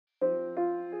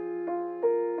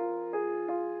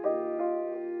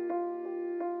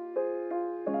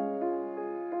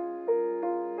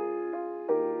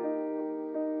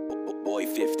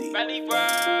Rally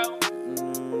World.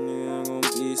 Nigga, I'm gon'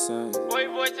 be something. Boy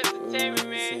Voice Entertainment,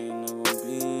 man. I'm gon'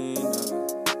 be nothing.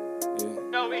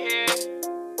 Yeah. Over here.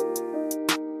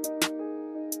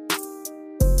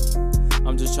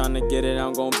 I'm just tryna get it,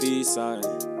 I'm gon' be something.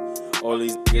 All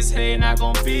these niggas hatin', not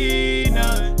gon' be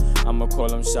nothing. I'ma call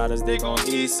them shotters, they gon'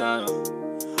 eat something.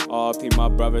 RP my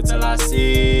brother till I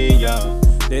see ya.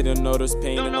 They don't know this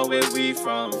pain, don't know where we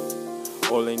from.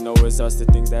 All they know is us, the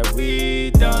things that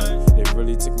we done. They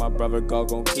really took my brother, God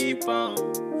gon' keep on.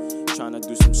 Tryna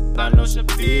do some shit I know should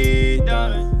be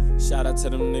done. Shout out to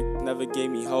them niggas, never gave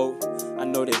me hope. I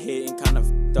know they hating kinda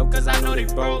f***ed up, cause I know they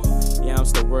broke. Yeah, I'm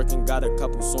still working, got a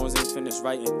couple songs, ain't finished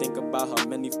writing. Think about how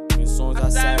many f***ing songs I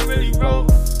sat and really wrote.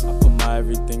 I put my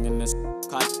everything in this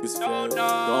is feel. The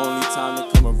only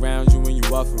time to come around you when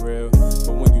you up for real.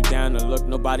 But when you down to look,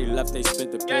 nobody left, they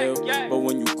spent the pill. But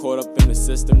when you caught up in the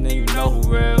system, then you know who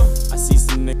real. I see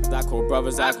some niggas I call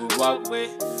brothers I grew up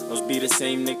with. Those be the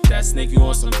same niggas that snake you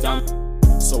on some dumb.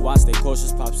 So I stay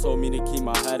cautious, pops told me to keep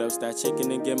my head up. Stack chicken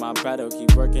and get my bread up.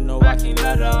 Keep working, no I can't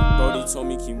let up. Brody told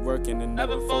me keep working and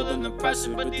never fold under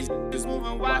pressure. But these niggas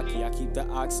moving wacky, I keep the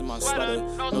ox in my sweater.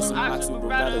 Know some ox with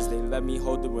Berettas, they let me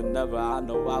hold it whenever. I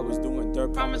know I was doing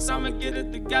dirt, promise I'ma get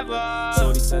it together.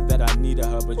 Shorty said that I needed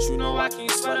her, but you know I can't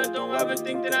sweat her. Don't ever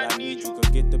think that I need you,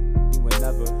 could get the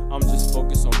whenever. I'm just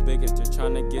focused on bigger, just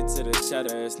trying to get to the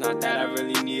cheddar. It's not that I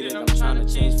really need it, I'm trying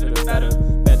to change for the better.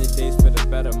 Better days for the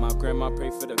better, my grandma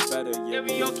prayed for the better. Yeah,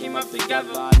 we all came up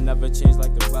together, I never changed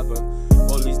like the weather.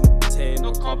 All these niggas hating,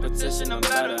 no competition, I'm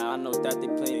better. I know that they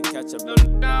playing catch up, but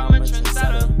now I'm a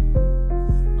trendsetter.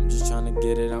 I'm just trying to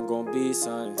get it, I'm gon' be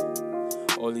something.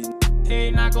 All these niggas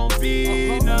hating, not gon'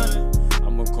 be nothing.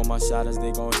 I'ma call my shotters,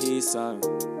 they gon' heat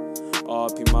something.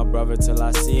 RP my brother till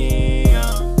I see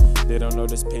him. They don't know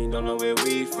this pain, don't know where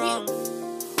we from.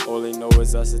 All they know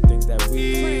is us, the things that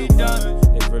we done.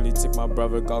 They really took my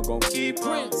brother, God gon' keep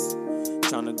on.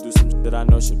 Tryna do some shit that I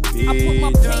know should be done. I put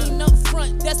my pain up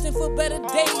front, destined for better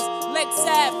days. Lex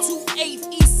Ave,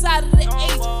 2/8, east side of the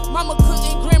 8. Mama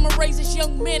couldn't grandma raise this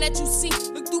young man that you see.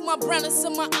 Look through my brightness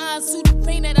in my eyes, see the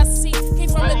pain that I see. Came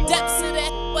from the depths of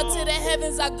that, but to the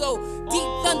heavens I go. Deep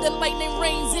thunder, lightning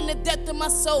rains in the depth of my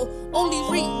soul. Only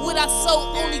reap what I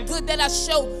sow, only good that I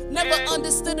show. Never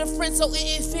understood a friend, so it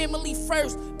is family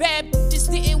first. Bad bitches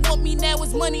didn't want me, now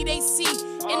it's money they see.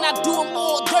 And I do them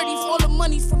all dirty for all the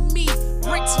money for me.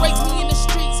 Bricks raised me in the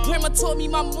streets, grandma taught me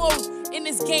my morals. In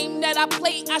this game that I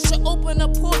play, I should open a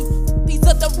portal. These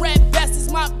are the rap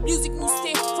bastards, my music will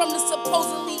stand. From the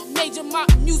supposedly major, my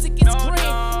music is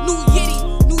grand. New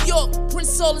Yiddy, New York,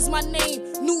 Prince Soul is my name.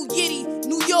 New Yiddy,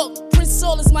 New York, Prince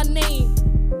Soul is my name.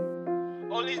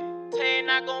 All these ain't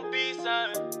not gon' be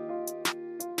something.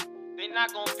 They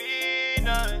not gon' be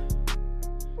nothing.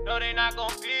 No, they not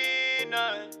gon' be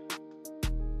nothing.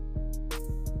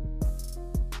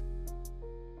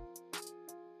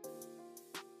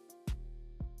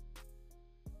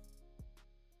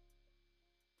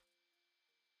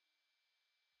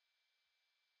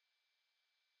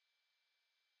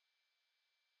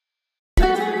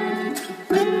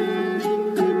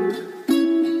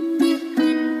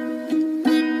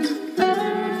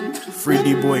 Free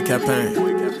D-Boy campaign.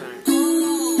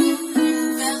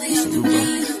 Salute, bro.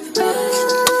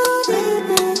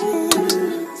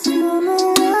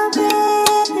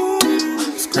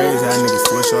 It's crazy how niggas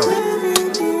switch up.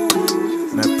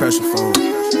 And that pressure phone.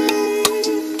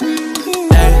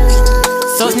 Hey,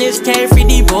 so snitch came free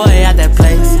D-Boy out that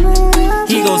place.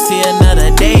 He gon' see another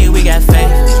day, we got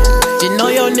faith. You know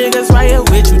your niggas right here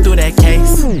with you through that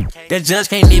case. The judge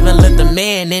can't even look the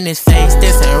man in his face.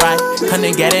 This ain't right, come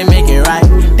together and make it right.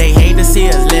 They hate to see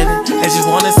us living, they just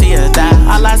wanna see us die.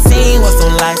 All I seen was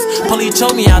some lights, police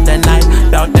choked me out that night.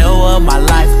 Out there was my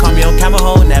life, caught me on camera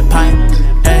holding that pipe.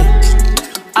 Ay.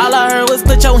 All I heard was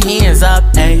put your hands up,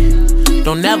 ay.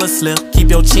 Don't never slip, keep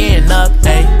your chin up,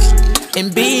 ay.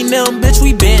 And beating them, bitch,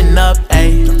 we been up,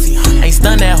 ayy. Ain't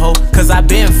stun that hoe, cause I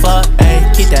been fucked,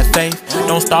 ayy. Keep that faith,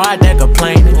 don't start that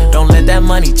complaining. Don't let that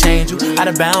money change you. Out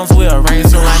of bounds, we arrange.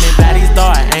 Surrounded by these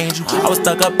dark angels. I was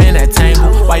stuck up in that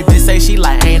tangle. White bitch say she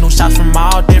like anal. Shots from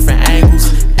all different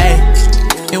angles,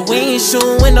 ayy. And we ain't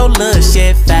shooting with no little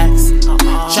shit facts.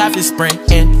 Traffic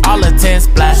sprinting, all the 10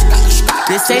 splash.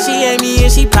 They say she hate me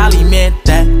and she probably meant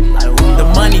that. The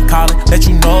money calling, let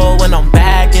you know when I'm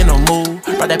back in the mood.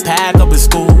 Brought that pack up in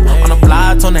school, on the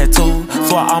blocks on that tool.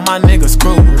 So all my niggas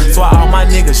screw, so all my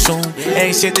niggas shoot.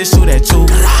 Ain't shit to shoot at you,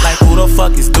 like who the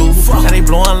fuck is dude? Now they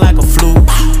blowing like a flu,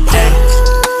 ay.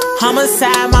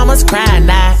 Homicide, mama's crying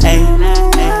now, ayy.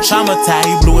 Traumatized,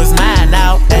 he blew his mind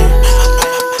out, ayy.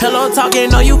 Pillow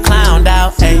talking, know you clowned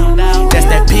out, ayy. That's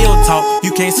that pill talk,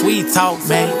 you can't sweet talk,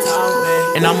 man.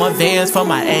 And I'm advanced for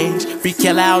my age. Free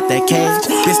killer out that cage.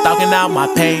 Bitch stalking out my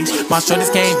page. My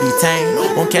shorties can't be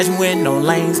tamed. Won't catch me with no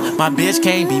lanes. My bitch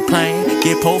can't be plain.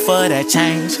 Get pulled for that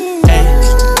change. Ay.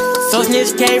 So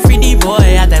snitch carefree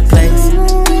D-boy out that place.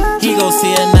 He gon'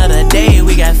 see another day,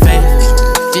 we got faith.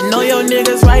 You know your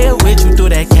niggas right here with you through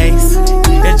that case.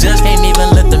 The judge can't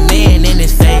even look the man in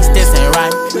his face. This ain't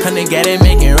right. Come together and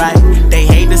make it right. They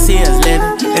hate to see us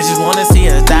living. They just wanna see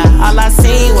us die. All I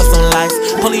seen was some lights.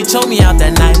 Police choked me out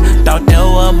that night. Thought that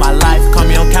was my life. Caught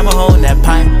me on camera holding that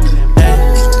pipe.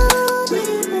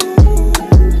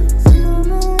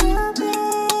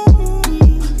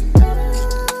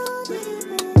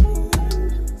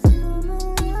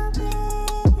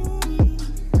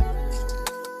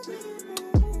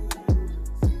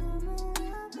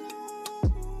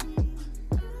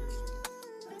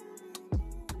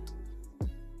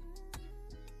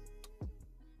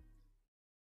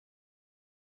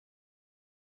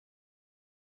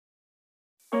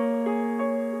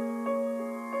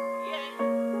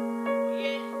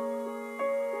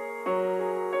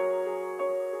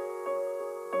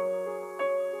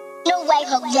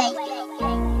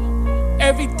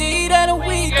 Every day that I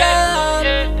wake up,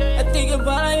 I think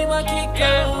about how I kick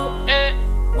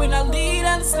out. When I lay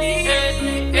down to sleep,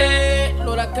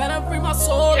 Lord, I gotta bring my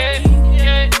soul to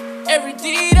keep. Every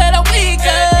day that I wake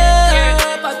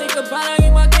up, I think about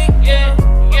how I kick out.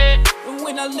 And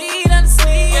when I lay down to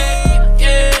sleep,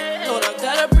 Lord, I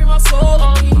gotta bring my soul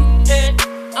to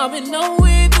keep. I'm in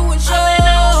nowhere doing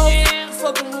shows,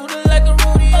 fucking rooted like a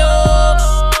rodeo.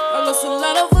 I lost a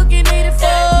lot of fucking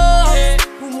 84s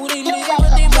who move they live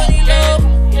but they money low.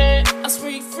 I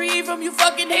speak free from you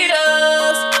fucking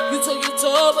haters. You told your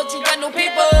tour but you got no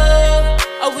paper.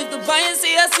 I with the buy and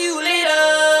say I see you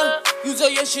later. You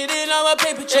told your shit and I'm a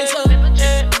paper chaser.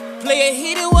 Play a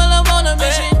heater while I'm on a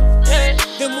mission.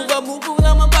 Then move, I move, cause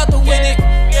I'm about to win it.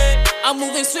 I'm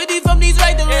moving sweaty from these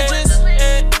right directions.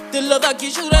 The love I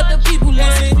get you that the people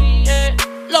listen.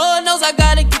 Lord knows I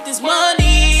gotta get this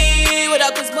money.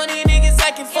 Without this money, niggas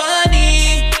acting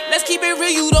funny. Let's keep it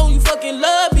real, you don't, you fucking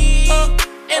love me.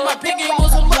 And my picking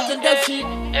was some fucking death shit.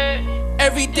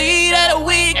 Every day that I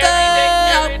wake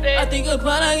up, I think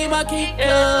about how I get my kick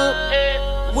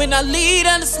up. When I lay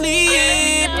down to sleep,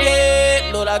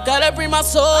 yeah, Lord, I gotta bring my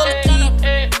soul to keep.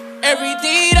 Every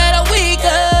day that I wake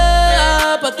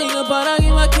up, I think about how I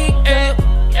get my kick up.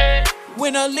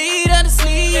 When I lay down to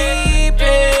sleep,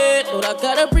 yeah, Lord, I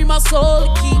gotta bring my soul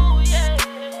to keep.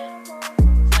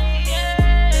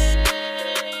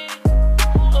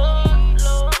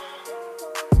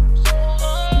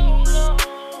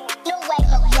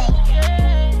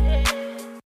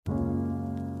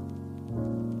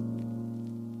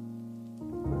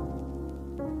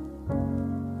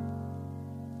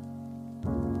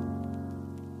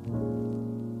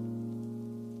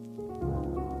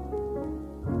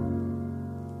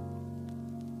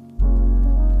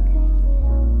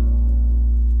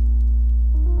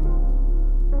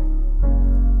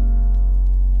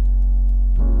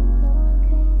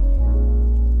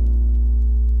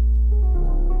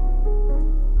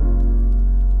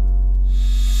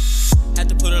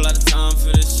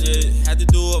 Had to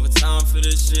do overtime for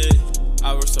this shit.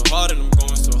 I work so hard and I'm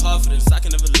going so hard for this. I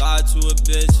can never lie to a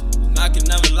bitch, and I can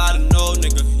never lie to no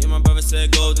nigga. Yeah, my brother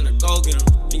said go, then I go get him.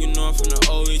 And you know I'm from the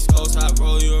old East Coast, high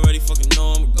roll, you already fucking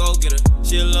know I'm a go getter.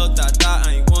 She a little dot,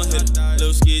 I ain't one hitter.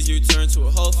 Little skis, you turn to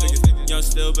a whole figure. Young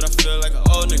still, but I feel like an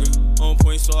old nigga. On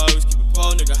point, so I always keep a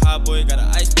pole nigga. Hot boy, got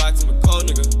an ice box, I'm a cold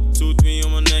nigga. 2, 3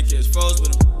 on my neck, yeah, it's froze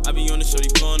with him. I be on the shorty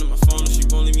blowing on my phone, if she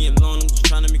won't leave me alone, I'm just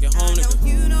trying to make it home, nigga.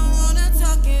 You don't wanna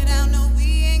talk it out, no,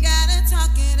 we ain't gotta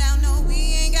talk it out, no, we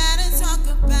ain't gotta talk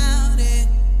about it.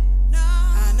 No,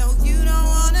 I know you don't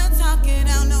wanna talk it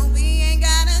out, no, we ain't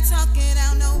gotta talk it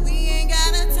out, no, we ain't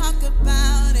gotta talk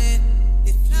about it.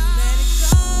 If you let it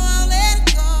go, I'll let it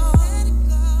go.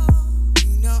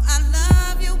 You know I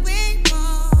love you way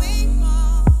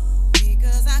more,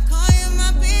 because I call you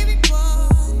my baby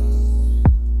boy.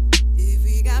 If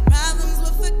we got problems,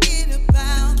 we'll forget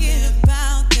about them.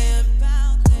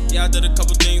 Yeah, I did a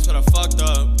couple things, but I fucked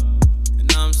up. And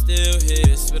now I'm still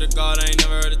here. Swear to God, I ain't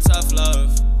never heard of tough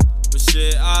love. But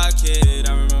shit, I kid.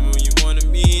 I remember when you wanted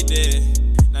me there.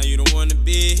 Now you don't wanna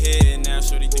be here. Now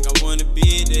shorty think I wanna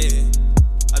be there.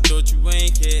 I thought you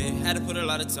ain't care. Had to put a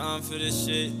lot of time for this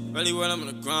shit. Really well, I'm on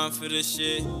the grind for this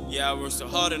shit. Yeah, I work so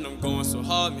hard and I'm going so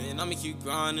hard, man. I'ma keep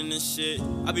grinding this shit.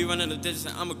 I be running the digits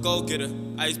and I'm a go-getter.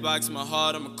 Icebox in my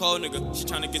heart, I'm a cold nigga. She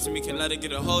tryna get to me, can't let her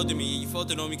get a hold of me. Yeah, you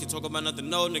folded on me, can talk about nothing,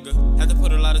 no nigga. Had to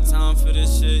put a lot of time for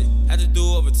this shit. Had to do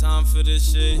overtime for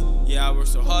this shit. Yeah, I work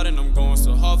so hard and I'm going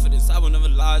so hard for this. I would never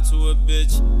lie to a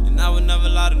bitch, and I would never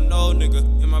lie to no nigga.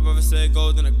 And my brother said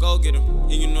go, then I go get him.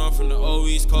 And you know I'm from the old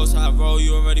East Coast, how I roll,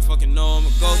 you already fucking know I'm a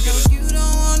go getter. You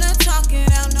don't wanna talk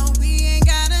it out, no, we ain't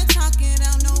gotta talk it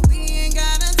out, no, we ain't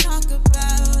gotta talk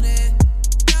about it.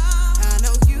 I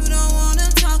know you don't wanna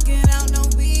talk it out, no,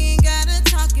 we ain't gotta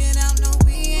talk it out, no,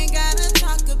 we ain't gotta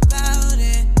talk about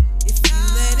it. If you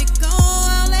let it go,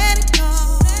 I'll let it go.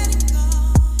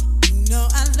 You know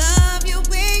I love you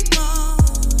way more,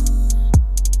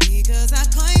 because I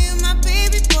call you my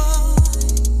baby boy.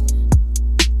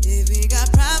 If we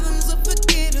got problems, we'll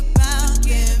forget about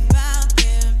them.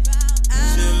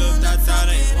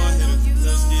 I ain't one hitter.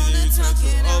 Little skeezy, you turn to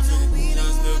an old figure.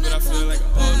 Young still, but I feel like an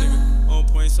old nigga. On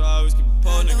point, so I always keep a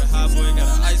pole nigga. Hot boy got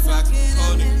an icebox, I'm a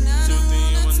cold nigga. 2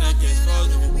 3 on my neck, yeah, it's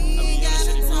frozen. I be on the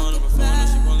shitty phone on my phone, and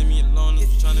she won't leave me alone. If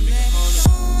you tryna make it home,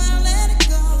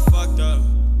 I'm fucked up,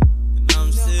 and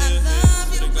I'm still here.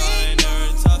 So the God ain't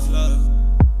never tough love.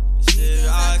 This shit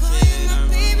I can't. I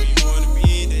remember when you wanna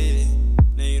be there.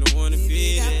 Now you don't wanna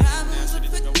be there. Now shit,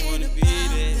 think I wanna be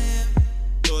there.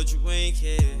 Thought you ain't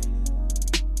care.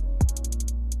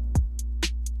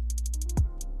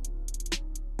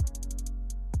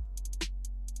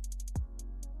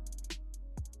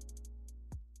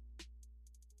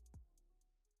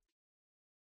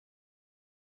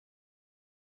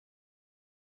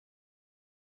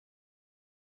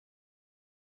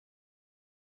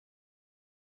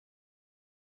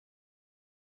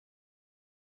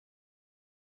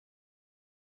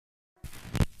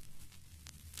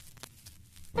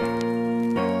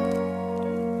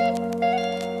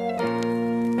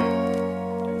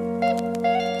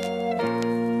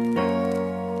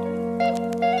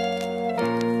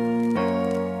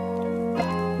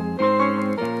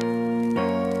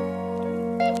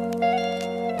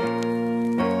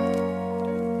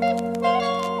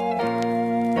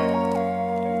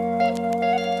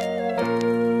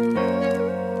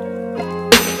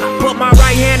 Put my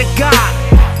right hand to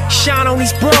God, shine on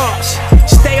these bras,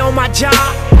 stay on my job,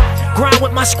 grind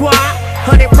with my squad,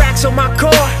 100 racks on my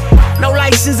car, no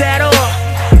license at all,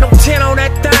 no 10 on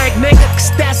that thing, nigga,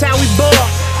 cause that's how we ball.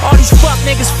 All these fuck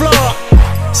niggas flawed,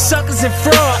 suckers and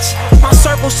frauds. My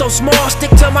circle so small,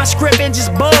 stick to my script and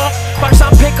just ball. First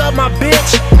I pick up my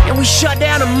bitch, and we shut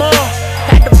down the mall.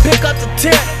 Had to pick up the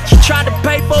tent, she tried to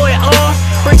pay for it all.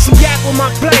 Bring some yak with my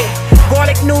plate,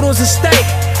 garlic noodles and steak.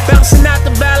 Bouncing out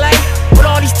the ballet, with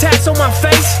all these tats on my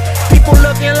face. People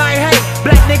looking like, hey,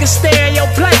 black niggas stay in your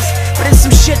place. But it's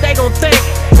some shit they gon' think,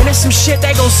 and it's some shit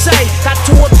they gon' say. Got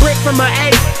to a brick from an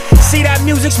 8, see that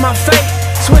music's my fate.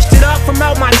 Switched it up from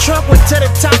out my trunk, went to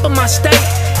the top of my state.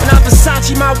 And I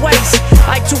Versace my waist,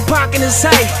 like Tupac in his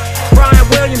hay. Brian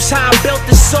Williams, how I built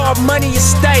this all money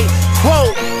estate.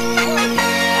 Whoa.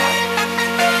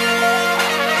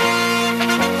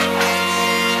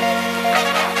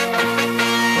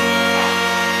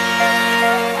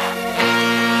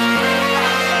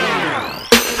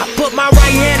 Put my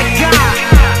right hand to God,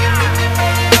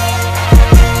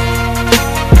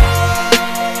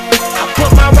 I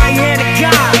put my right hand to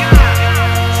God.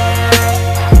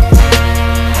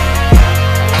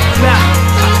 Nah,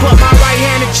 I put my right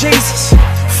hand to Jesus.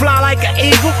 Fly like an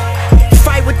eagle,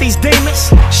 fight with these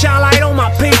demons, shine light on my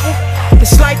people.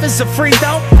 This life is a free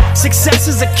throw, success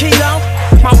is a kilo.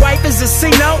 My wife is a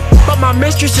C-note, but my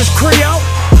mistress is Creole.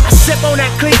 I sip on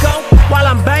that Clico while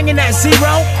I'm banging that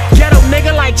zero. Ghetto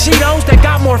nigga like Cheetos that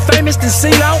got more famous than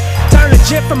CeeLo. Turn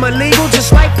legit from illegal just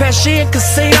like Pesci and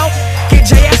Casino. Get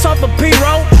JS off a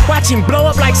P-roll, watch him blow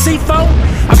up like C4.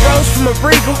 I rose from a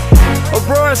Regal,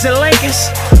 Auroras and Lincolns.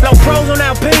 Low pros on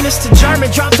Alpinas to German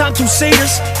drop top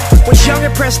 2-seaters. Was young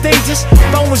and prestigious,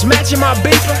 phone was matching my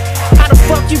beeper. How the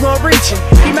fuck you gon' reach him?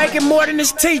 He making more than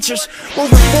his teachers.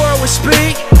 Moving forward with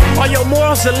speed, all your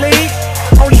morals are lead.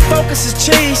 Only focus is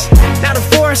cheese, now the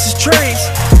forest is trees.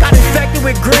 Got infected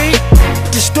with greed,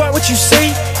 distort what you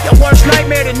see. Your worst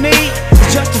nightmare to need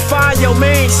is justify your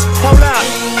means. Hold up.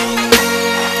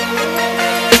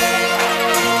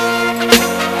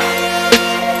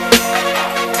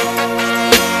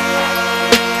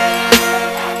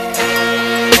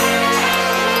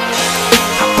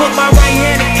 Put my right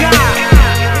hand to God,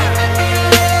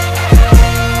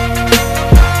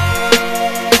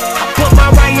 I put my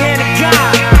right hand to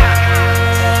God.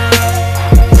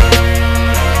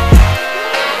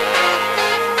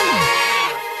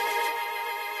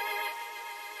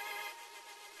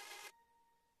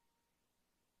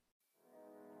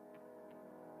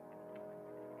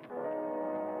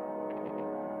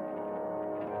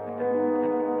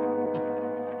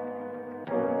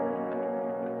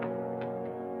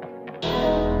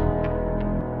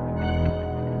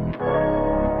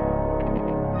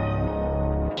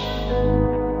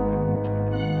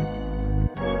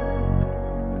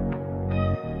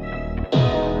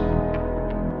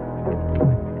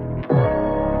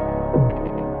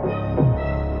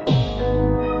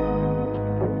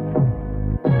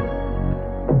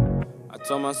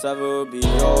 told myself it would be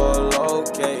all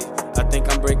okay. I think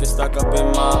I'm breaking stuck up in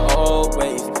my old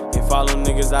ways. Can't follow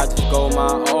niggas, I just go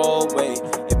my old way.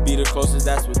 It be the closest,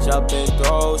 that's what y'all been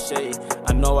throw shade.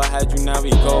 I know I had you, now we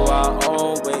go our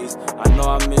own ways. I know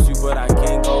I miss you, but I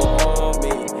can't go home,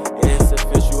 mate. It's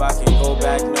official, I can't go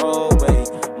back, no way.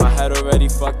 My head already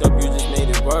fucked up, you just made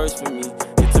it worse for me.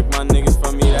 They took my niggas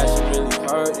from me, that shit really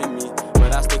hurting me.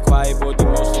 But I stay quiet, boy, the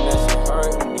emotion, that shit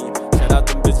hurting me. Shout out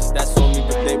them bitches that saw me,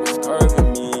 but they was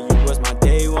curving me. You was my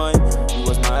day one, you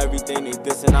was my everything. They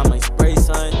dissing, I might spray,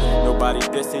 son. Nobody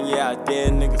dissing, yeah, I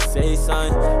did, niggas say,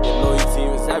 son. Your loyalty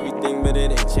was everything, but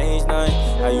it ain't changed none.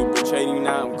 How you betrayed me,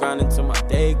 now I'm grinding till my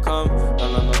day come.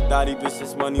 Don't know no daddy, bitch,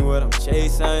 this money what I'm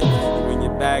chasing. You in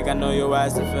your bag, I know your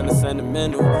ass is feeling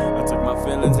sentimental. I took my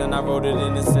feelings and I wrote it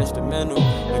in this instrumental.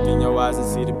 Look in your eyes and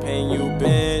see the pain you've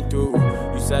been through.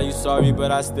 You said you sorry,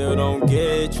 but I still don't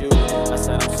get you. I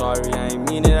said I'm sorry, I ain't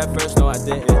mean it at first, no I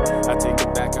didn't. I take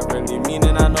it back, I really mean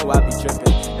it, I know I be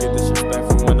tripping. Get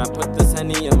disrespectful when I put this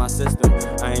Henny in my system.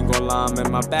 I ain't gon' lie, I'm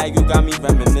in my bag, you got me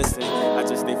reminiscing. I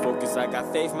just stay focused, I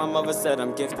got faith, my mother said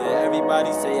I'm gifted.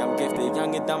 Everybody say I'm gifted,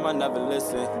 young and dumb, I never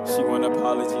listen. She want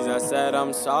apologies, I said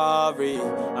I'm sorry.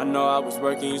 I know I was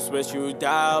working, you switched, you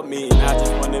doubt me. And I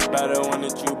just wanted better,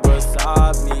 wanted you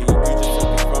beside me. You just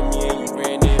took it from me and you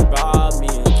ran it by me.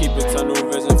 Keep it tunnel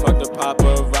vision, fuck the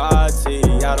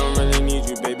paparazzi. I don't really need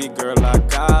you, baby girl, I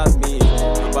got me.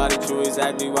 Nobody true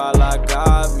exactly while I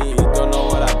got me. Don't know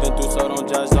what I've been through, so don't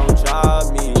judge, don't try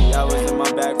me. I was in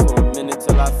my bag for a minute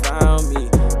till I found me.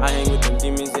 I hang with them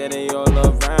demons, yeah, they all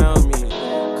around me.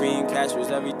 Green cash was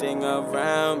everything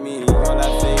around me. All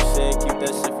that fake shit, keep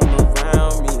that shit from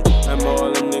around me. Remember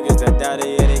all them niggas that doubted,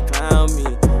 yeah, they clown me.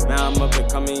 Now I'm up and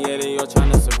coming, yeah, they all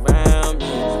tryna surround me.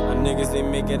 My niggas, they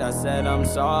make it, I said I'm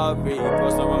sorry.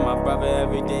 Post up with my brother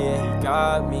every day, yeah, he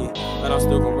got me. But I'm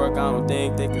still gonna work, I don't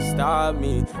think they can stop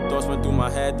me. Thoughts went through my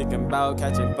head, thinking about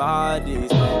catching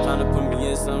bodies. Tryna put me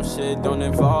in some shit, don't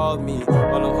involve me.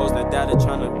 All them hoes that doubted,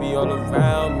 tryna be all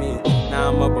around me. Now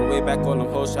I'm up and way back, all them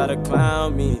hoes try to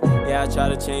clown me. Yeah, I try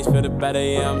to change for the better,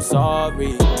 yeah, I'm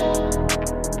sorry.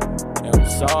 Yeah, I'm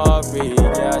sorry.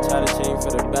 Yeah, I try to change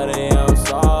for the better, yeah, I'm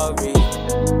sorry.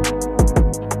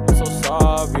 I'm so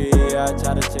sorry. Yeah, I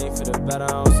try to change for the better,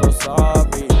 I'm so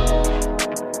sorry.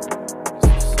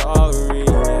 I'm so sorry.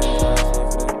 Yeah, I try to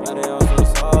change for the better, I'm so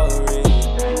sorry.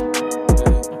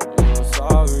 Yeah, I'm so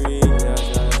sorry. Yeah, I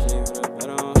try to change for the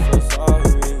better, I'm so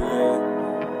sorry. Yeah,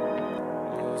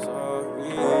 I'm so sorry.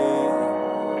 Yeah,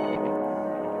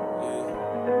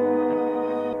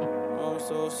 I'm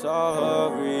so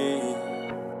sorry.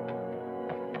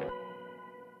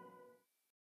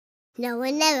 No,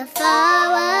 we're never far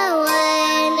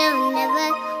away, no, never.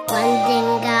 One thing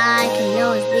God can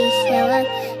always be sure of.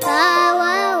 Far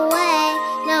away,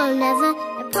 no, never.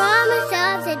 The promise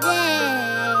of today.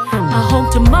 I hope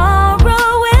tomorrow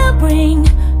will bring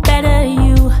better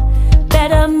you,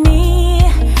 better me.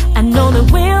 I know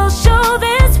that we'll show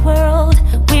this world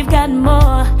we've got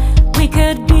more we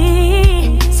could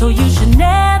be. So you should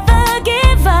never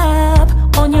give up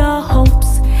on your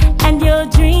hopes and your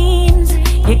dreams.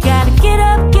 You gotta get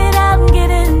up, get out, and get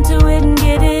into it and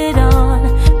get it on.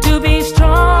 To be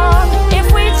strong, if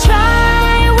we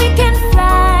try, we can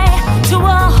fly to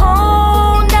a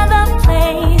whole nother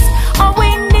place. All we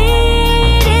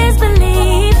need is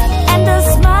belief and a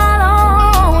smile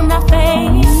on our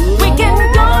face. We can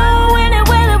go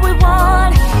anywhere that we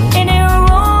want, any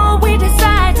road we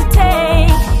decide to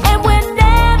take. And we're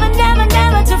never, never,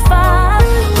 never too far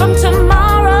from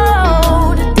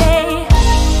tomorrow today.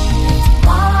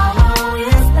 Tomorrow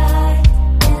is light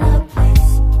in a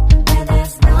place where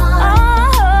there's none.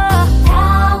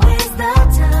 Now is the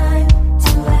time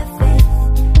to have faith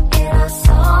in us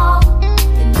all.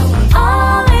 You know we're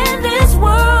all in this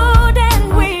world and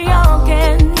we all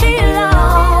can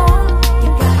belong. You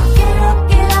gotta get up,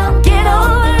 get out, get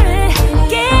over it,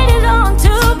 get it on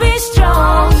to be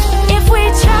strong. If we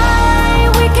try,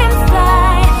 we can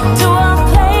fly to a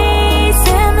place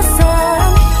in the sun.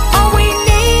 All we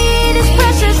need is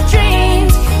precious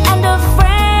dreams and a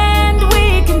friend we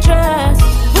can trust.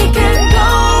 We can go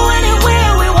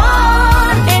anywhere we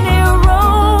want, any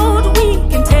road we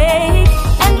can take.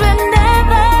 And we're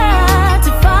never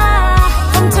too far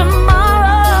from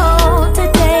tomorrow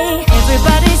today.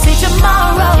 Everybody say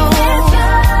tomorrow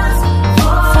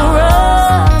for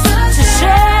us to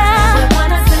share.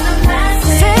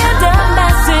 Send a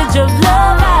message of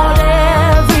love out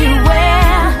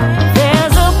everywhere.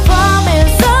 There's a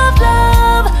promise of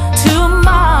love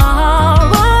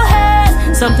tomorrow has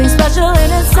something special in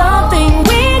it, something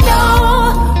we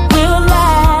know will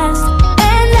last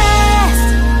and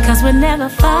last. 'Cause we're never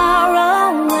far away.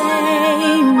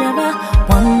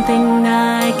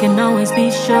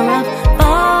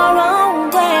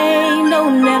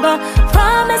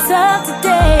 of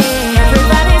today.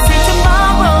 Everybody say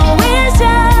tomorrow is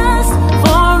just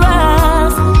for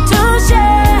us to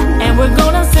share, and we're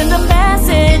gonna send a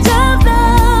message of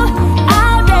love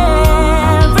out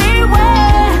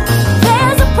everywhere.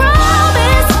 There's a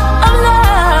promise of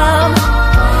love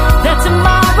that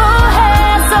tomorrow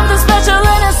has something special,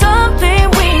 and it's something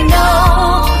we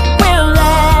know will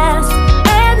last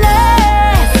and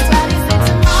last.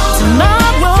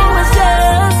 Tomorrow is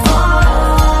just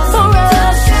for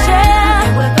us to share,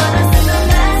 and we're gonna send a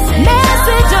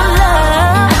message of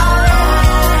love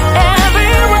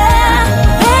everywhere.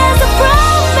 There's a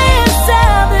promise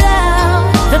of love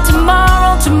that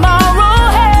tomorrow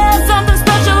has something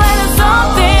special, and it's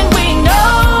something we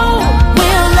know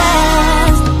will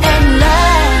last and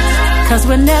last. 'Cause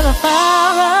we're never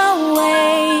far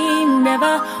away,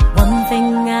 never. One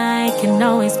thing I can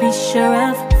always be sure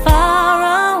of,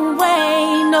 far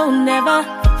away, no, never.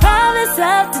 The promise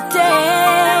of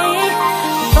today,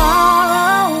 far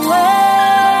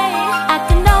away, I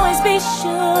can always be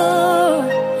sure,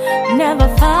 never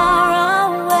far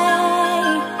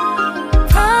away.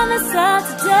 Promise of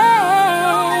today.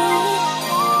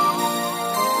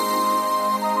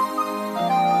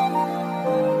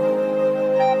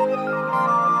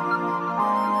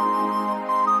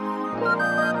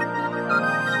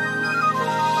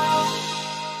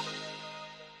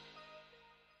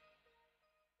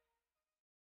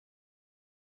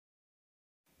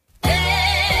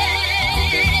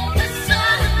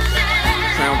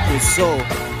 Crown Prince Soul,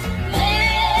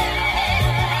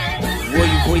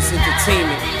 Warrior Voice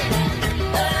Entertainment.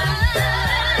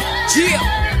 Yeah.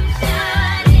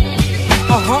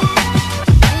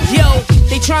 Yo,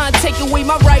 they try and take away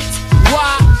my rights.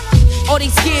 Why? Or they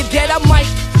scared that I might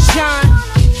shine.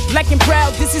 Black and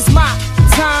proud, this is my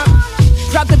time.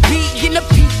 Proud to be in the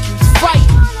people's fight.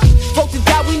 Vote to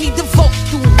die, we need to vote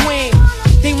to win.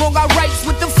 They wrong our rights,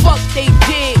 what the fuck they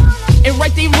did. And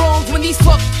right they wrongs when these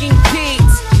fucking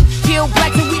pigs kill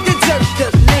blacks and we deserve to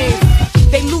live.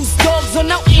 They lose dogs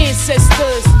on our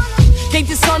ancestors. They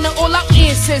dishonor all our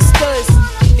ancestors.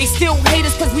 They still hate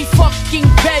us 'cause we fucking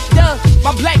better.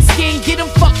 My black skin get them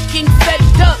fucking fed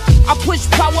up. I push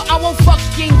power, I won't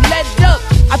fucking let up.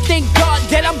 I thank God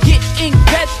that I'm getting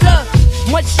better.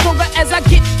 Much stronger as I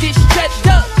get this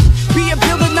cheddar. Be a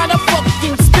builder, not a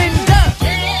fucking spender.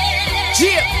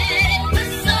 Yeah.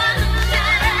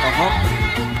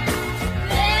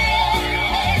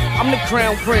 I'm the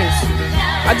Crown Prince.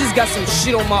 I just got some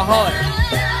shit on my heart.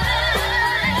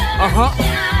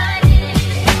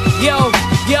 Yo,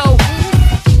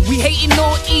 we hating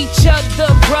on each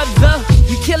other, brother.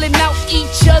 We killing out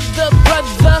each other,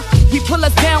 brother. We pull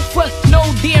us down for no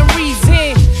damn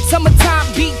reason. Summertime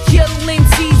be killing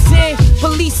season.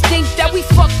 Police think that we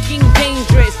fucking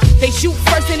dangerous. They shoot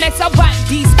first and ask our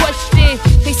bodies question.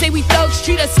 They say we thugs,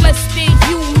 treat us less than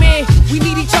human. We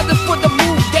need each other for the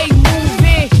move they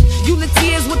moving.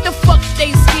 Unity is what the fuck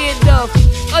they scared of.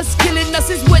 Us killing us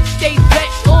is what they bet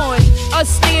on. Us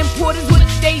staying poor is what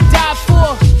they die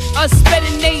for. Us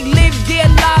betting they live their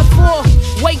lives for.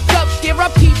 Wake up, there are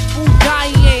people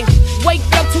dying. Wake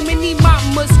up, too many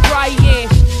mamas crying.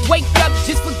 Wake up,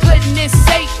 just for goodness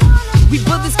sake. We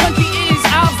build this country, it is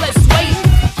ours, let's wait.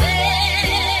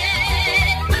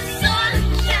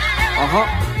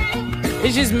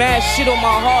 It's just mad shit on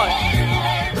my heart.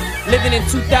 Living in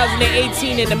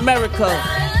 2018 in America.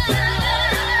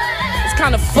 It's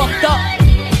kinda fucked up.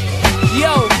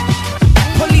 Yo,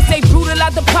 police, they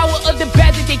brutalize the power of the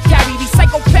bad that they carry. These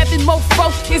psychopathic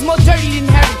mofo is more dirty than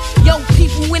Harry. Young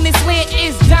people in this land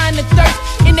is dying of thirst,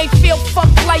 and they feel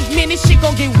fucked like, man, this shit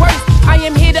gon' get worse. I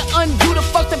am here to undo the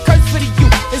fuck the curse for the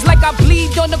youth. It's like I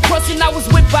bleed on the cross and I was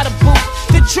whipped by the boot.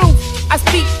 The truth, I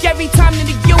speak every time to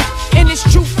the youth, and it's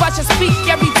truth I should speak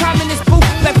every time in this booth.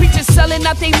 Like preachers selling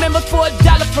out they members for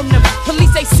 $1 from them.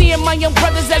 Police, they seeing my young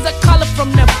brothers as a collar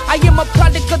from them. I am a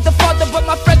product of the father, but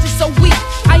my flesh is so weak.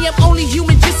 I am only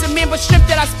human, just a man, but strength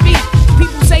that I speak.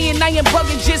 People saying I am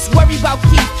bugging, just worry about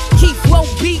Keith. Keith won't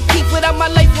be Keith without my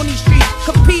life on these streets.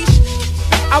 Capiche?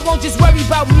 I won't just worry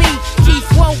about me. Keith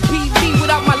won't be me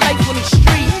without my life on these streets.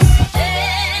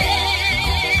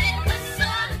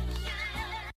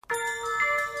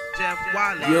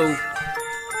 Yo,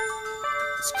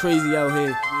 it's crazy out here.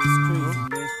 It's crazy,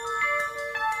 man.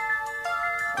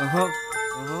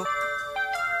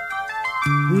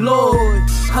 Lord,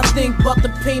 I think about the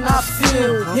pain I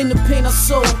feel, and the pain I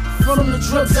sold, from the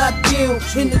drugs I deal,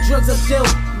 and the drugs I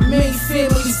dealt, made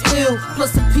families ill,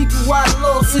 plus the people I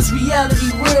lost, is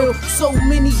reality real? So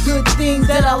many good things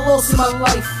that I lost in my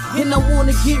life, and I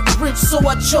wanna get rich, so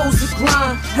I chose to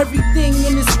grind. Everything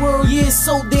in this world, yeah, is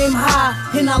so damn high,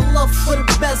 and I love for the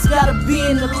best, gotta be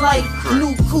in the light.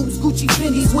 New coupes, Gucci,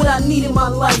 Fendi's what I need in my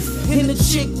life. And a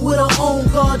chick with her own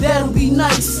God, that'll be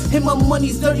nice. And my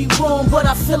money's dirty wrong, but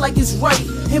I feel like it's right.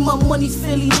 And my money's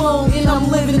fairly long, and I'm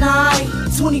living high.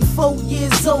 24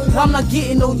 years old, I'm not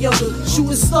getting no younger.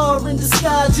 Shooting star in the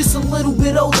sky, just a little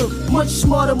bit older. Much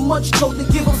smarter, much colder,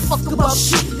 give a fuck about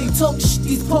shit. They talk shit,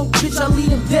 these punk bitch, I leave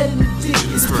them dead in the dick.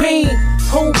 It's pain,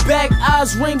 hold back,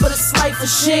 eyes ring, but it's life a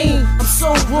shame. I'm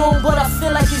so wrong, but I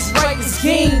feel like it's right, it's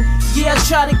game. Yeah, I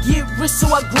try to get rich, so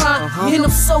I grind. And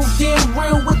I'm so damn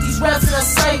real with these raps that I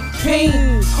cite.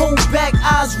 Pain, hold back,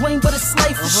 eyes ring, but it's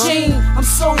life a shame. I'm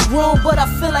so wrong, but I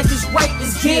feel like it's right,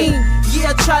 it's game.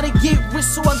 Yeah, I try to get rich,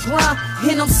 so I grind.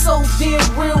 And I'm so damn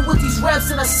real with these raps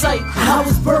that I cite. I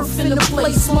was birthed in the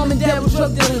place, mom and dad was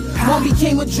drug dealing. Mom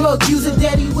became a drug user,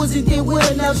 daddy wasn't there with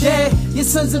her. Now dad, your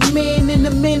son's a man and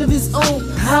a man of his own.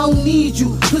 I don't need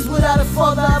you, cause without a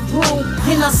father I've grown.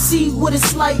 And I see what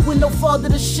it's like with no father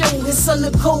to show his son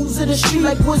the codes of the street,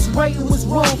 like what's right and what's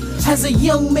wrong. As a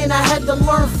young man I had to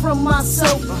learn from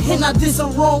myself, and I did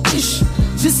some wrong ish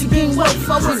just to gain wealth.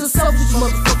 I was a selfish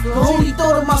motherfucker, only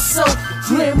thought of myself.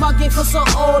 Grandma gave us her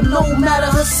all, no matter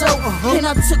herself. And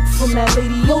I took from that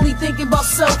lady, only thinking about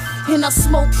self. And I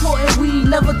smoke pot and weed,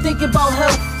 never thinking about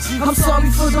health. I'm sorry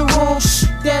for the wrong shit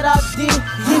that I did.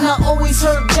 And I always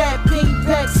heard that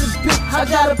payback's a bitch. I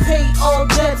gotta pay all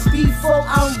debts before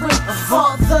I'm rich.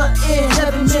 Father in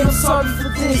heaven, man, I'm sorry for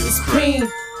this. It's pain.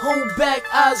 Hold back,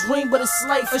 eyes ring, but it's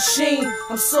life a shame.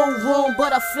 I'm so wrong,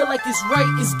 but I feel like it's right,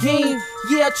 it's game.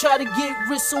 Yeah, I try to get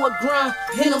rich, so I grind.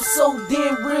 And I'm so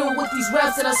damn real with these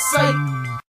raps that I cite.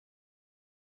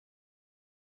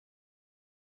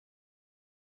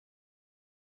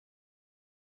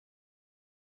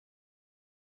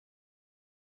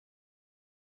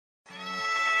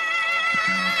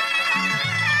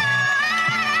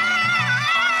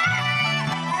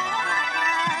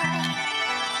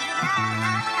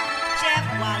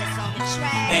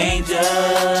 Angel,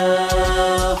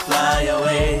 fly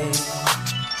away.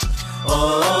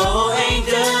 Oh,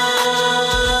 angel,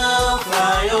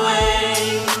 fly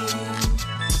away.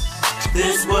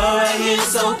 This world right here is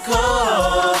so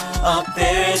cold. Up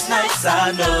there it's nice,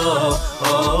 I know.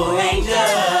 Oh, angel,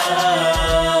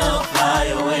 fly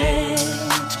away.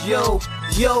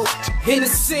 Yo,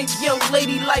 innocent young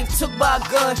lady, life took by a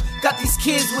gun. Got these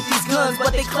kids with these guns,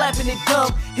 but they clapping it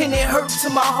dumb. And it hurt to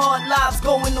my heart, lives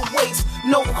going to waste.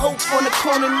 No hope on the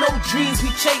corner, no dreams we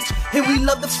chase. And we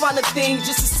love to find a thing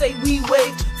just to say we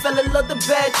wave. Fella love the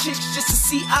bad chicks just to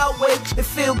see our way. It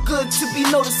feel good to be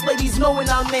noticed, ladies knowing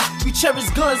our name. We cherish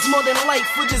guns more than life,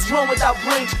 for this wrong with our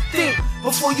brain. Think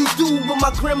before you do what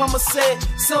my grandmama said.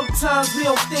 Sometimes we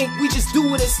don't think, we just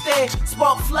do it instead.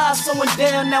 Spark fly someone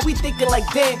down, now we thinking like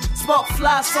damn. Spark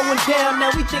fly someone down,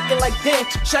 now we thinking like damn.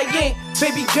 Cheyenne,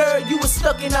 baby girl, you were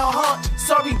stuck in our heart.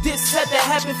 Sorry this had to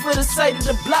happen for the sight of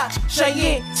the block.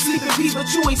 Cheyenne, sleeping B,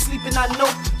 but you ain't sleeping, I know.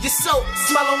 Your soul,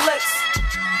 smile on Lex.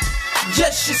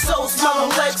 Yes, your soul, smile on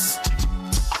Lex.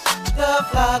 The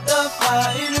fly,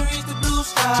 in the reach the blue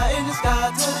sky, in the sky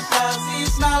to the clouds, see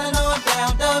smiling on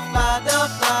down. The fly,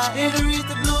 in the reach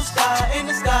the blue sky, in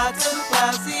the sky to the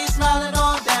clouds, see smiling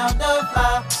on down. The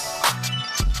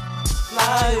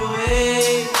fly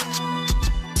away,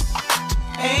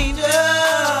 angel,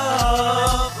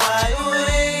 fly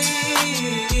away.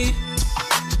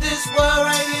 This world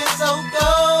right here so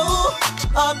cold,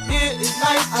 up here is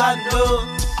nice, I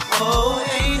know. Oh,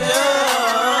 angel,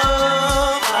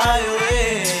 fly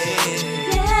away.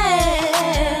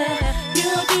 Yeah,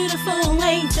 you're a beautiful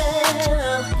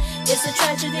angel. It's a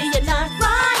tragedy you're not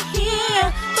right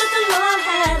here, but the Lord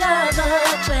had other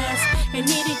plans and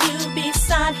needed you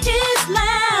beside His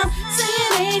lamb.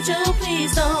 Saying, angel,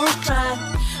 please don't cry.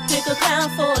 Pick a crown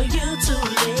for you to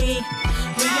lay.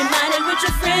 Reunited with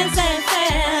your friends and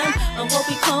fam on what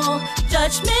we call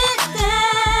Judgment Day.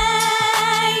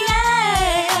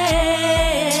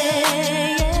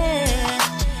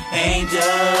 Angel,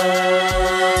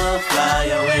 fly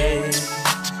away.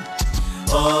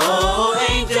 Oh,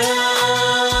 angel,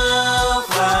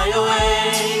 fly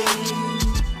away.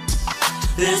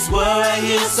 This world right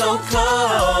here is so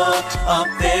cold. Up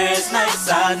there it's nice,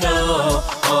 I know.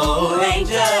 Oh,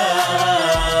 angel,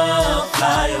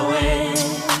 fly away.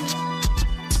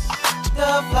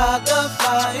 The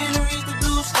fly, in the reach the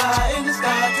blue sky, in the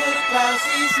sky to the clouds,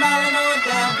 see smiling on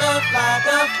down. The fly,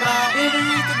 in the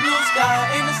reach the blue sky,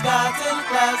 in the sky to the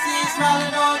clouds, see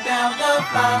smiling on down. The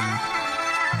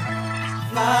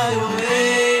fly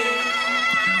away,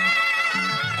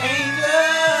 angel,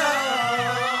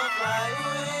 fly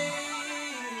away.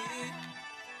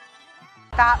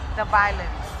 Stop the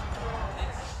violence.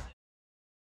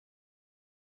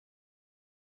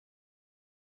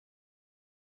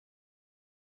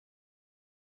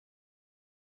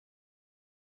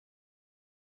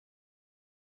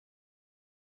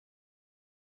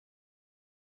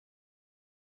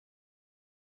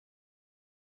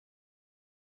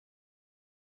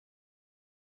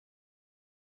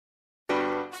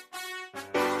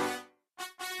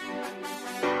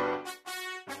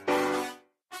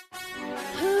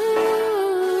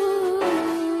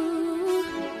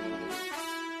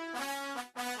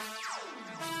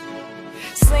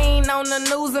 on the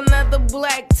news, another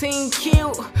black teen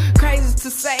killed. Crazy to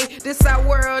say, this our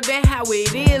world and how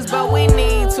it is, but we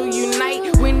need to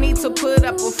unite, we need to put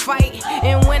up a fight.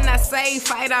 And when I say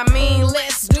fight, I mean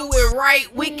let's do it right.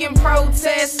 We can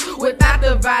protest without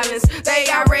the violence. They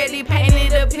already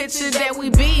painted a picture that we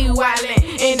be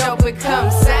wildin', and don't become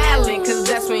silent, cause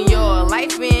that's when your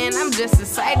life in. I'm just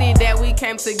excited that we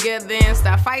came together and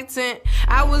stopped fighting.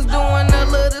 I was doing a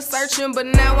little searching, but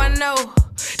now I know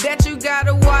that you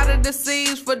gotta water the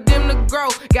seeds for them to grow.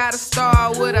 Gotta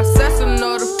start with ourselves in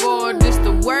order for this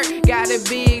to work. Gotta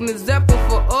be an example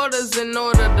for others in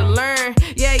order to learn.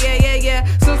 Yeah.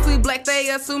 Since we black, they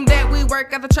assume that we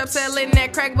work at the trap selling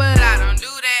that crack, but I don't do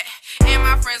that, and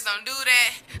my friends don't do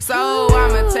that. So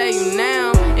I'ma tell you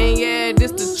now, and yeah,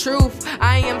 this the truth.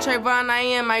 I am Trayvon, I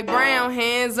am Mike Brown.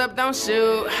 Hands up, don't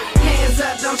shoot. Hands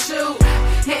up, don't shoot.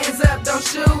 Hands up, don't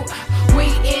shoot. We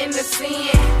in the sin.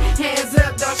 Hands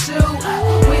up, don't shoot.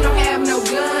 We don't have no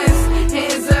guns.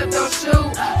 Hands up, don't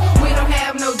shoot. We don't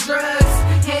have no drugs.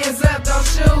 Hands up, don't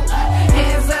shoot.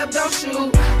 Hands up, don't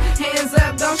shoot. Hands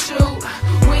up, don't shoot.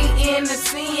 We in the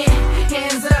sin.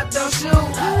 Hands up, don't shoot.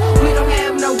 We don't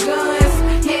have no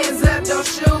guns. Hands up, don't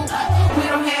shoot. We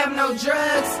don't have no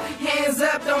drugs. Hands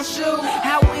up, don't shoot.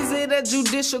 How is it a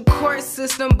judicial court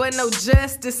system but no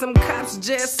justice? Some cops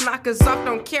just knock us off,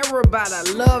 don't care about our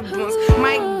loved ones.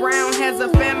 Mike Brown has a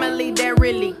family that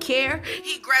really care.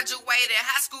 He graduated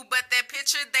high school, but that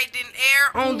picture they didn't air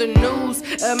on the news.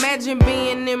 Imagine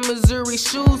being in Missouri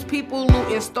shoes, people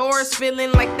looting stores,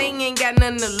 feeling like they ain't got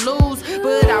nothing to lose.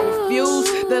 But I refuse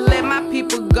to let my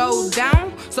people go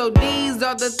down. So these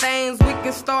are the things we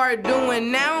can start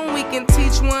doing now. We can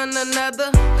teach one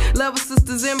another, love our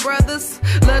sisters and brothers,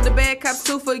 love the bad cops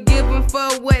too, forgive them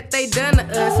for what they done to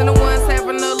us. And the ones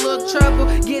having a little trouble,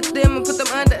 get them and put them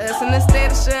under us. And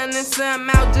instead of shunning some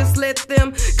out, just let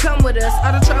them come with us.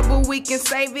 All the trouble, we can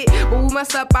save it, but we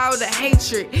must up all the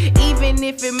hatred, even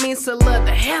if it means to love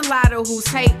the hell out of who's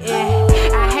hating.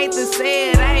 I hate to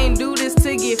say it, I ain't do this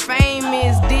to get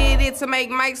famous, did it to make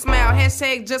Mike smile.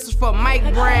 Hashtag justice for Mike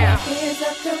Brown. Hands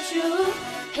up, don't shoot.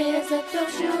 Hands up, don't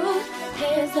shoot.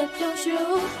 Hands up, don't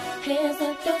shoot. Hands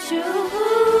up, don't shoot.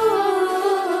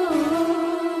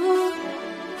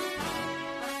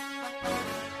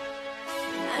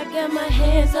 I got my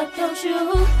hands up, don't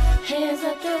shoot. Hands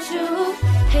up, don't shoot.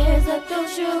 Hands up, don't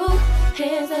shoot.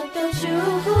 Hands up, don't shoot.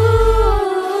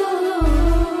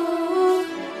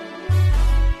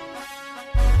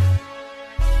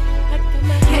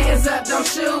 Hands up, don't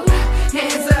shoot.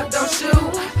 Hands up, don't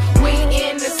shoot. We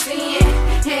in the sin.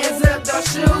 Hands up, don't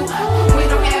shoot. We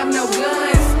don't have no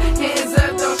guns. Hands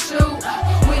up, don't shoot.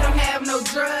 We don't have no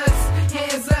drugs.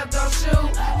 Hands up, don't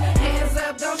shoot. Hands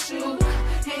up, don't shoot.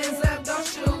 Hands up, don't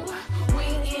shoot. We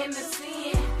in the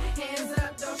sin. Hands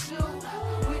up, don't shoot.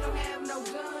 We don't have no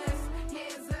guns.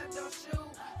 Hands up, don't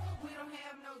shoot. We don't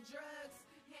have no drugs.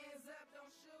 Hands up,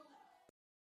 don't shoot.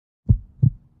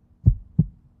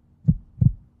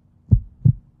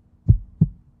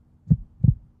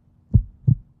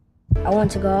 I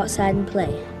want to go outside and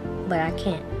play, but I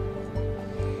can't.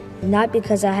 Not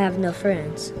because I have no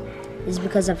friends. It's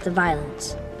because of the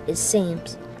violence. It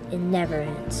seems it never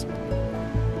ends.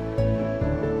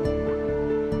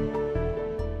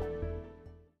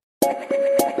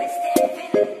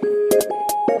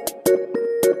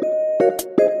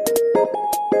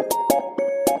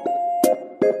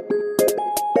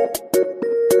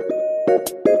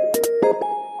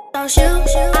 Don't shoot.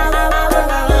 I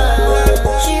wanna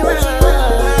she wanna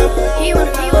he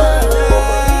wanna be what?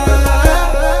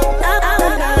 I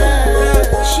wanna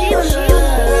she wanna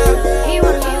he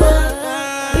wanna be what?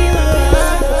 We wanna be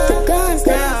what? Put the guns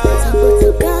down. So put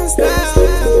the guns down. So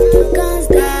put the guns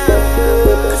down.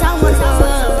 Cause I wanna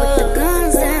put the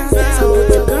guns down. So put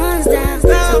the guns down.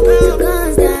 So put the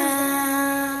guns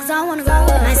down. Cause I wanna go.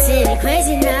 My city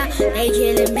crazy now. They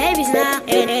killing babies now.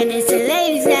 And it's the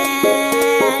ladies now.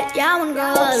 Y'all wanna go.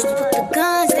 So put the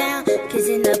guns down. Kids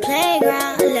in the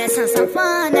playground. Let's have some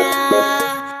fun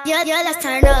now. Yeah, let's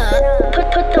turn up.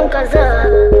 Put them guns up.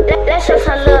 Let's show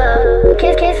some love.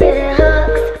 Kisses and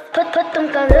hugs. Put them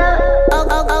guns up.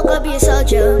 Oh, go be a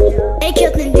soldier. They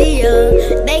killed Nadia.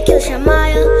 They killed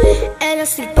Shamaya. And I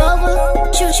sleep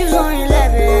over. She was only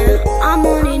 11. I'm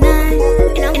only 9.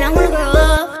 And I wanna grow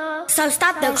up. So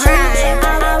stop the crime.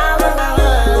 I wanna grow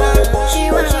up.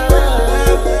 She wanna grow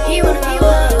up. He wanna be what?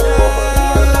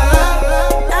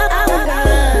 I wanna grow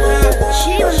up.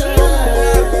 She wanna grow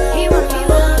up. He wanna be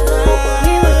what?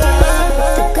 We wanna grow up.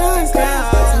 Put the guns down.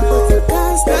 So put the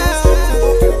guns down. So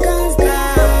put the guns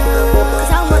down.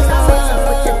 Cause I wanna grow up. So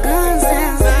put the guns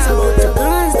down. So put the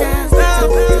guns down. So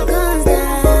put the guns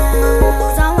down.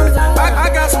 Cause I wanna grow up.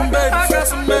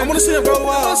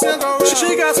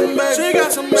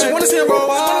 She wanna see him grow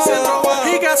up.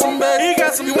 He got some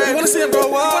babies. You wanna see him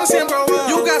grow up.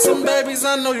 You got some babies,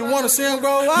 I know you wanna see him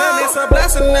grow up. Man, it's a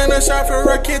blessing and a shot for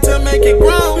a kid to make it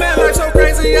grow. Man, life's so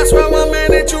crazy, I swear one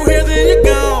man that you hear, then you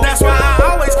gone. That's why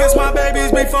I always kiss my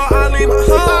babies before I leave my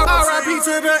home. R.I.P.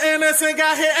 to the innocent,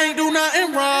 got hit, ain't do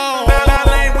nothing wrong. Bad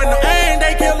lane with no aim,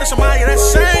 they killing somebody,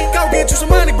 that's shame. Go get you some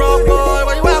money, bro, boy,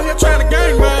 while you out here trying to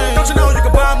gang bang. Don't you know you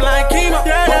can bob like chemo,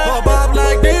 bob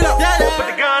like Dino. Put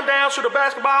the gun down, shoot a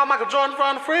basketball, Michael Jordan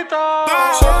from the free throw.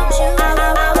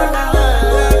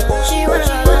 She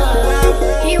wanna love,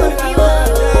 he wanna be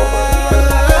loved.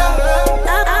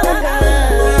 I wanna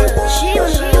love, she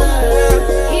wanna love,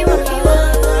 he wanna be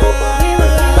loved. We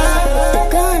wanna love. Put the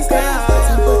guns down,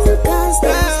 so put the guns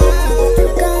down, so put the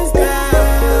guns down.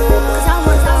 'Cause I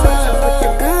wanna love, so put the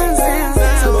guns down,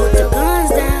 so put the guns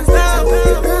down, so put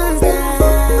the guns down.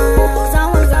 'Cause I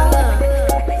wanna love.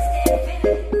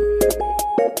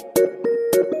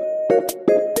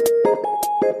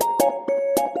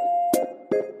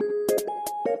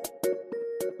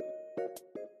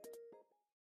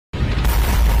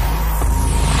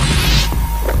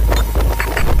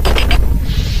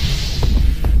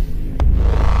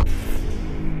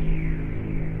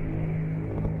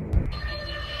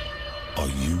 Are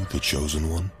you the chosen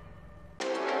one?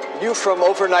 New from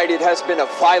overnight, it has been a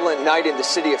violent night in the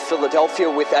city of Philadelphia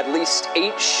with at least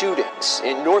 8 shootings.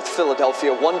 In North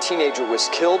Philadelphia, one teenager was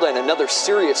killed and another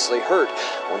seriously hurt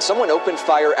when someone opened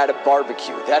fire at a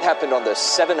barbecue. That happened on the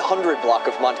 700 block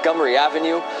of Montgomery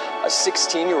Avenue. A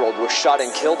 16-year-old was shot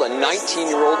and killed. A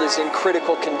 19-year-old is in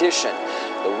critical condition.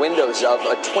 The windows of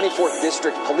a 24th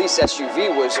District Police SUV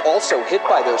was also hit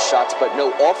by those shots, but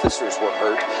no officers were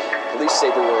hurt. Police say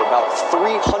there were about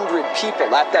 300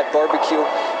 people at that barbecue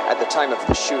at the time of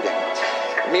the shooting.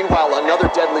 Meanwhile, another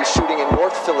deadly shooting in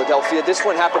North Philadelphia. This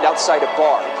one happened outside a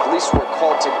bar. Police were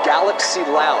called to Galaxy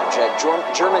Lounge at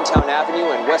Germantown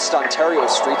Avenue and West Ontario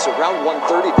Streets around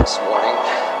 1:30 this morning.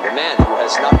 The man, who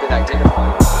has not been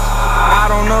identified. I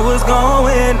don't know what's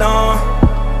going on,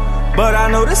 but I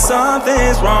know that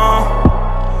something's wrong.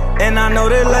 And I know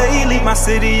that lately my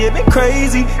city, it been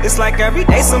crazy. It's like every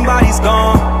day somebody's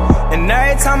gone. And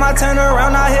every time I turn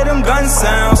around, I hear them gun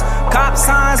sounds. Cop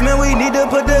signs, man, we need to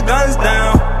put the guns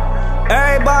down.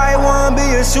 Everybody wanna be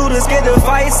a shooter, scared to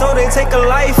fight, so they take a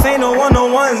life. Ain't no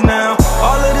one-on-ones now.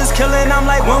 All of this killing, I'm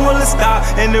like, when will it stop?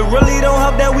 And it really don't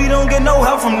help that we don't get no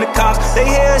help from the cops. They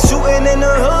hear shooting in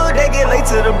the hood, they get late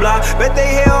to the block. Bet they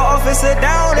hear an officer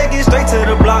down, they get straight to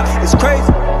the block. It's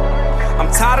crazy. I'm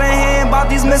tired of hearing about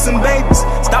these missing babies.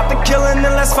 Stop the killing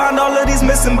and let's find all of these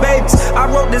missing babies. I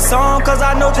wrote this song cause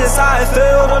I know just how it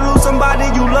feel to lose somebody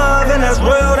you love, and that's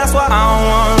real. That's why I don't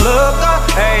wanna look up.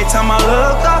 Every time I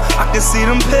look up, I can see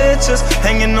them pictures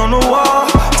hanging on the wall.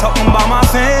 Talking about my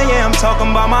fan, yeah, I'm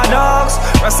talking about my dogs.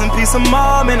 Rest in peace,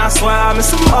 mom, and I swear I miss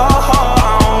them all.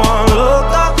 I don't wanna look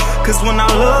up, cause when I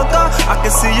look up, I can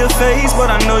see your face,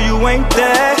 but I know you ain't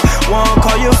there. Wanna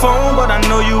call your phone, but I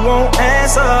know you won't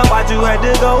answer. Why'd you have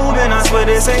to go, man? I swear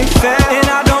this ain't fair. And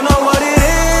I don't know what it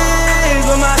is,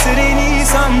 but my city needs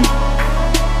something.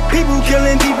 People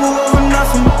killing people over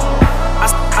nothing.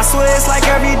 I swear it's like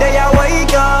every day I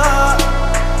wake up,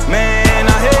 man,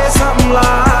 I hear something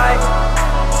like,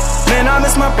 man, I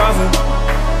miss my brother.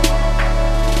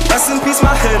 Rest in peace,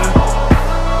 my hitter.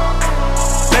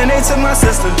 Man, they took my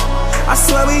sister. I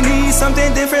swear we need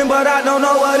something different, but I don't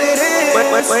know what it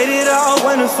is. Waited all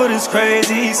winter for this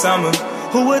crazy summer.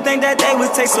 Who would think that they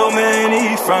would take so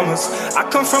many from us? I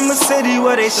come from a city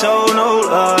where they show no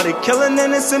love. They killing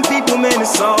innocent people, man,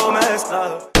 it's so messed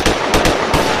up.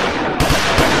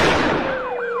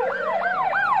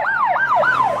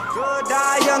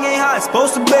 Die young ain't how it's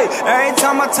supposed to be. Every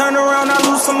time I turn around, I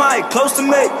lose somebody close to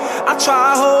me. I try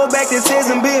to hold back the tears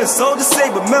and being so to say,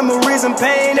 but memories and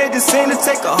pain, they just seem to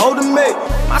take a hold of me.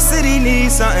 My city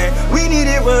needs something, we need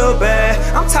it real bad.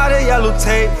 I'm tired of yellow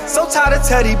tape, so tired of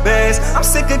teddy bears. I'm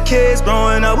sick of kids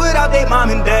growing up without their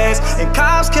mom and dads, and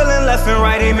cops killing left and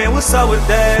right. Hey man, what's up with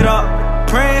that?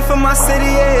 Praying for my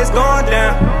city, yeah, it's going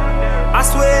down. I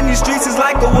swear in these streets it's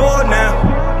like a war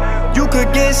now. You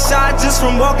could get shot just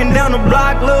from walking down the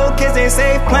block. Little kids ain't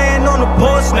safe playing on the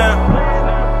porch now.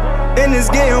 And it's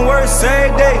getting worse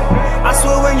every day. I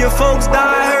swear when your folks die,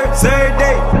 it hurts every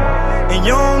day. And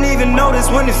you don't even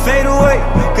notice when it fade away,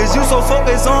 cause you so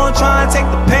focused on trying to take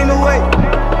the pain away.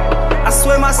 I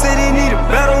swear my city need a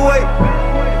better way,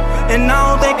 and I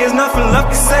don't think there's nothing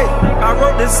left to say. I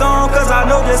wrote this song cause I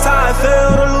know just how it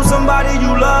feel to lose somebody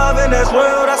you love, and that's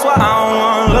real. That's why I don't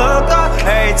wanna look up.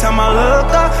 Every time I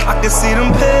look up, I can see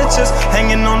them pictures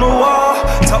hanging on the wall.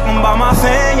 Talking about my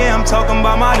fan, yeah, I'm talking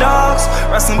about my dogs.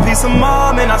 Rest in peace,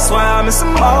 mom, and I swear I miss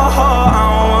them all. I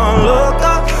don't wanna look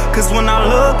up, cause when I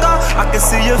look up, I can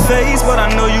see your face, but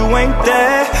I know you ain't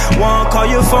there. Wanna call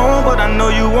your phone, but I know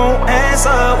you won't answer.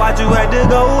 Why'd you have to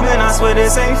go, man, I swear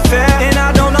this ain't fair. And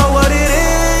I don't know what it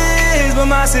is, but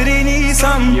my city needs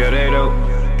something. Yeah, they do.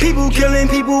 People killing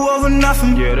people over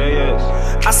nothing. Yeah, they is.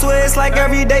 I swear it's like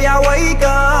every day I wake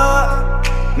up,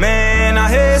 man, I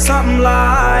hear something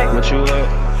like, what you heard?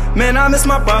 Man, I miss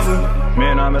my brother.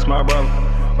 Man, I miss my brother.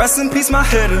 Rest in peace, my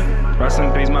hitter. Rest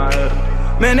in peace, my hitter.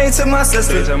 Man, they took my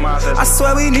sister. They took my sister. I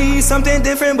swear we need something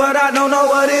different, but I don't know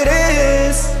what it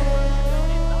is.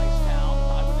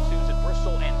 Eyewitness News at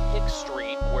Bristol and Hicks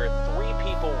Street, where 3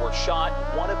 people were shot,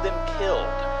 one of them killed.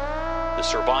 The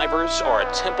survivors are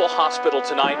at Temple Hospital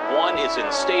tonight. One is in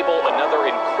stable, another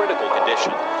in critical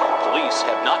condition. Police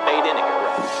have not made any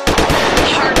arrests.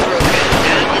 Heartbroken.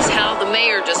 That is how the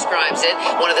mayor describes it.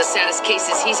 One of the saddest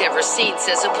cases he's ever seen,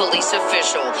 says a police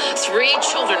official. 3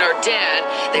 children are dead.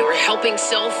 They were helping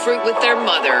sell fruit with their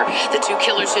mother. The 2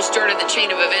 killers who started the chain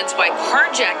of events by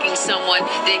carjacking someone,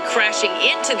 then crashing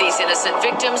into these innocent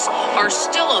victims, are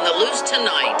still on the loose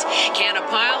tonight. Can a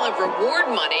pile of reward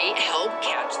money help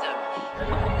catch them?